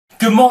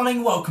Good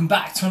morning, welcome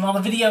back to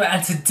another video,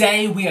 and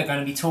today we are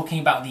going to be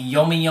talking about the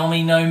Yomi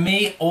Yomi No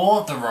Mi,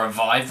 or the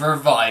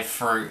Revive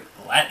fruit.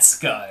 Let's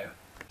go!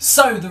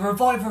 So, the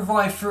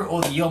Revive fruit,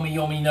 or the Yomi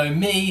Yomi No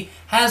Mi,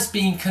 has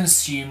been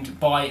consumed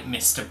by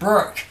Mr.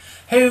 Brook,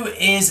 who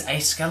is a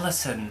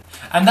skeleton.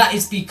 And that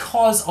is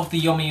because of the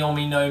Yomi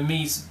Yomi No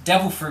Mi's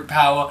devil fruit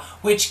power,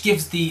 which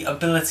gives the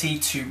ability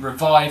to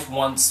revive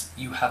once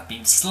you have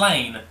been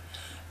slain.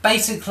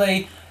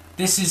 Basically,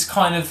 this is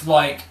kind of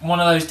like one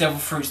of those devil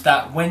fruits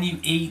that when you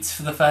eat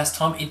for the first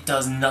time, it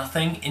does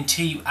nothing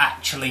until you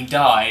actually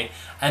die.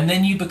 And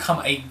then you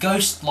become a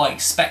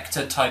ghost-like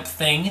spectre type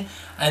thing,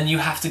 and you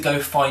have to go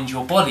find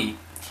your body.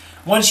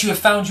 Once you have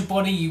found your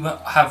body, you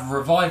have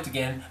revived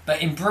again.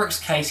 But in Brook's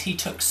case, he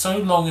took so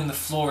long in the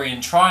Florian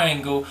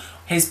Triangle,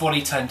 his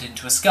body turned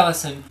into a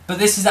skeleton. But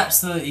this is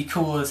absolutely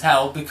cool as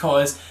hell,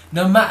 because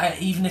no matter,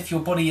 even if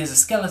your body is a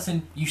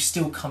skeleton, you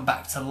still come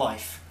back to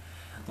life.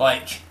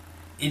 Like,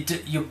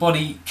 your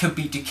body could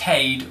be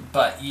decayed,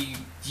 but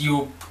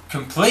you're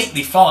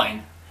completely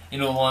fine,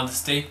 in all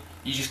honesty.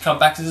 You just come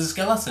back as a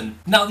skeleton.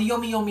 Now, the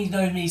Yomi Yomi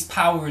No Mi's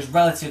power is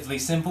relatively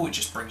simple, it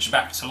just brings you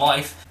back to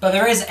life. But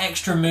there is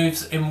extra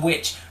moves in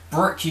which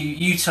Brook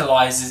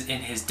utilises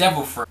in his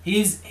devil fruit.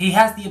 He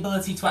has the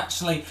ability to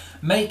actually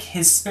make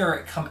his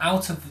spirit come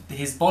out of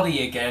his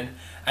body again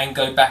and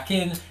go back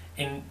in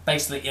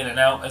basically in and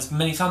out as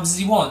many times as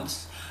he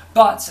wants.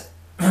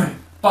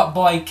 But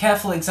by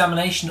careful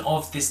examination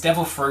of this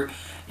devil fruit,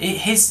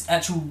 his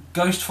actual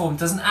ghost form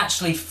doesn't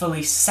actually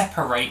fully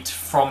separate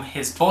from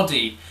his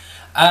body.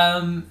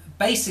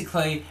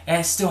 Basically,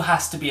 it still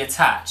has to be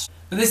attached.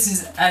 But this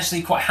is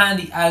actually quite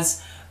handy,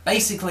 as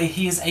basically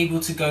he is able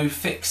to go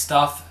fix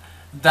stuff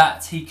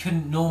that he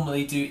couldn't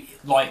normally do,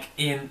 like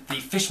in the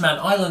Fishman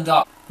Island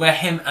arc, where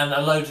him and a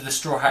load of the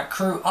Straw Hat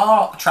crew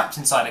are trapped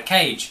inside a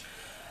cage.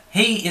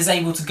 He is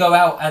able to go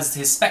out as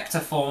his spectre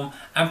form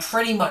and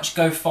pretty much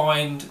go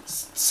find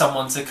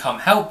someone to come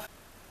help.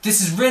 This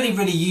is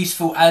really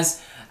useful,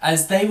 as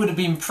they would have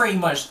been pretty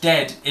much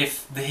dead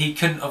if he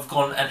couldn't have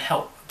gone and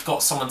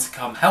got someone to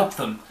come help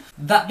them.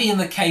 That being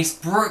the case,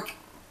 Brook,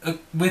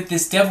 with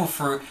this devil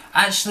fruit,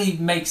 actually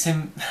makes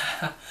him,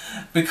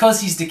 because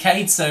he's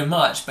decayed so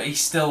much but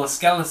he's still a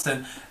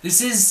skeleton,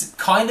 this is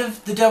kind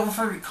of the devil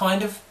fruit,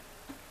 kind of.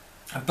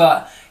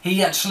 But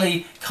he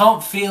actually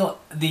can't feel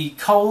the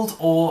cold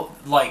or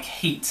like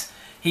heat.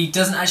 He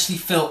doesn't actually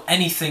feel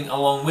anything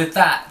along with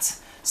that.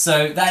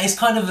 So that is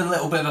kind of a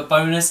little bit of a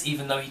bonus,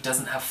 even though he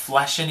doesn't have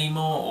flesh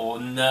anymore or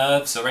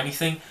nerves or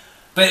anything.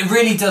 But it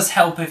really does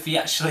help if he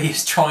actually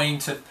is trying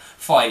to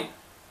fight.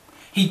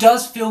 He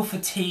does feel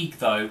fatigue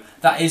though.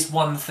 That is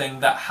one thing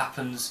that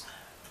happens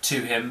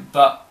to him,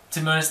 but to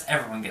be honest,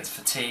 everyone gets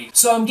fatigue.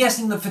 So I'm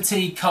guessing the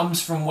fatigue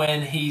comes from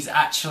when he's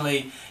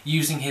actually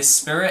using his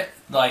spirit,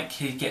 like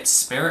he gets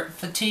spirit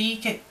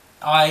fatigue.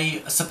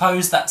 I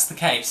suppose that's the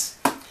case.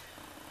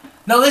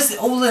 Now,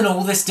 all in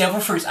all, this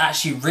devil fruit is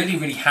actually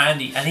really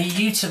handy, and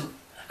he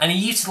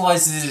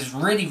utilises it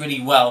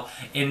really well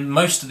in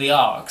most of the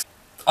arcs.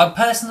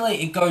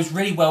 Personally, it goes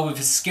really well with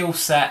his skill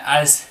set,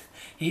 as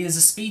he is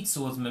a speed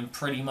swordsman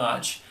pretty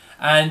much,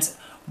 and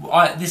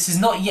this is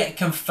not yet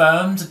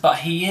confirmed, but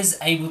he is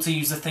able to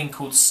use a thing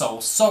called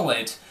Soul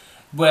Solid,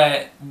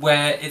 where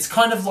it's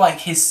kind of like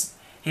his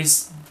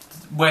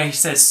where he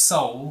says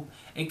soul,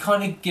 it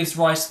kind of gives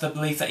rise to the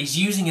belief that he's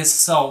using his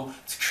soul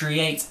to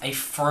create a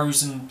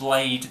frozen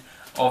blade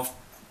of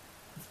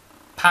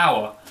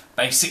power,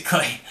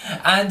 basically.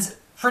 And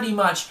pretty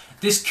much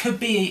this could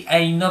be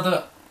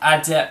another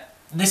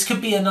this could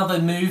be another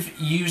move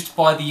used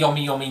by the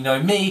Yomi Yomi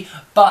No Mi,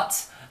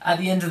 but at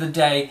the end of the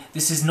day,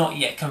 this is not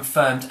yet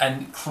confirmed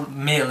and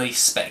merely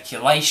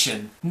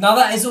speculation. Now,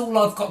 that is all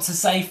I've got to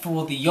say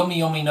for the Yomi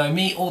Yomi No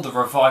Mi, or the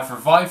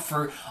Revive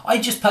fruit. I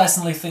just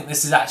personally think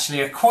this is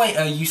actually quite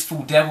a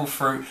useful devil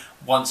fruit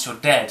once you're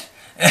dead.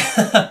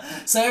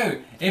 So,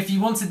 if you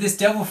wanted this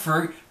devil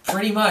fruit,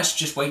 pretty much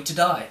just wait to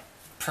die.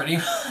 Pretty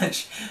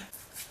much.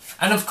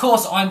 And of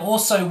course, I'm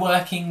also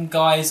working,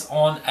 guys,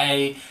 on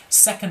a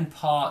second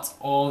part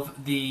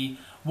of the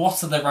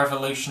What Are the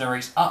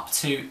Revolutionaries Up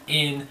To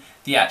in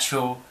the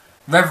actual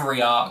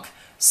Reverie arc.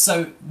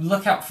 So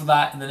look out for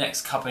that in the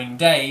next coming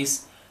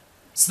days.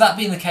 So that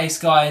being the case,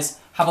 guys,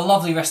 have a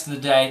lovely rest of the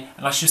day,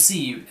 and I shall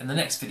see you in the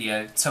next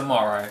video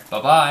tomorrow.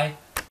 Bye bye.